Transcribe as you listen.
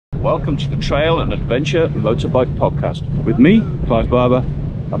welcome to the Trail and Adventure Motorbike Podcast with me, Clive Barber,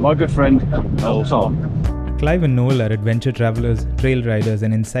 and my good friend, Noel Thom. Clive and Noel are adventure travelers, trail riders,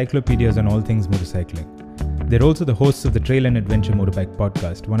 and encyclopedias on all things motorcycling. They're also the hosts of the Trail and Adventure Motorbike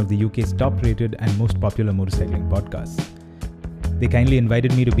Podcast, one of the UK's top-rated and most popular motorcycling podcasts. They kindly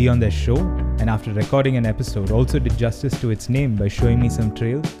invited me to be on their show, and after recording an episode, also did justice to its name by showing me some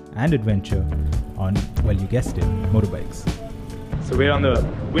trails and adventure on, well, you guessed it, motorbikes. So we're on the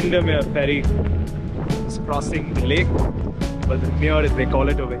Windermere ferry, just crossing the lake, well, the mere as they call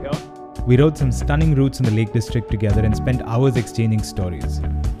it over here. We rode some stunning routes in the Lake District together and spent hours exchanging stories.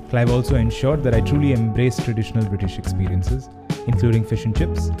 Clive also ensured that I truly embraced traditional British experiences, including fish and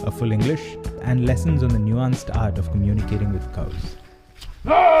chips, a full English, and lessons on the nuanced art of communicating with cows.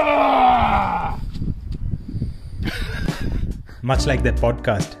 Much like that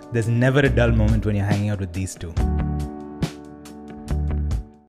podcast, there's never a dull moment when you're hanging out with these two.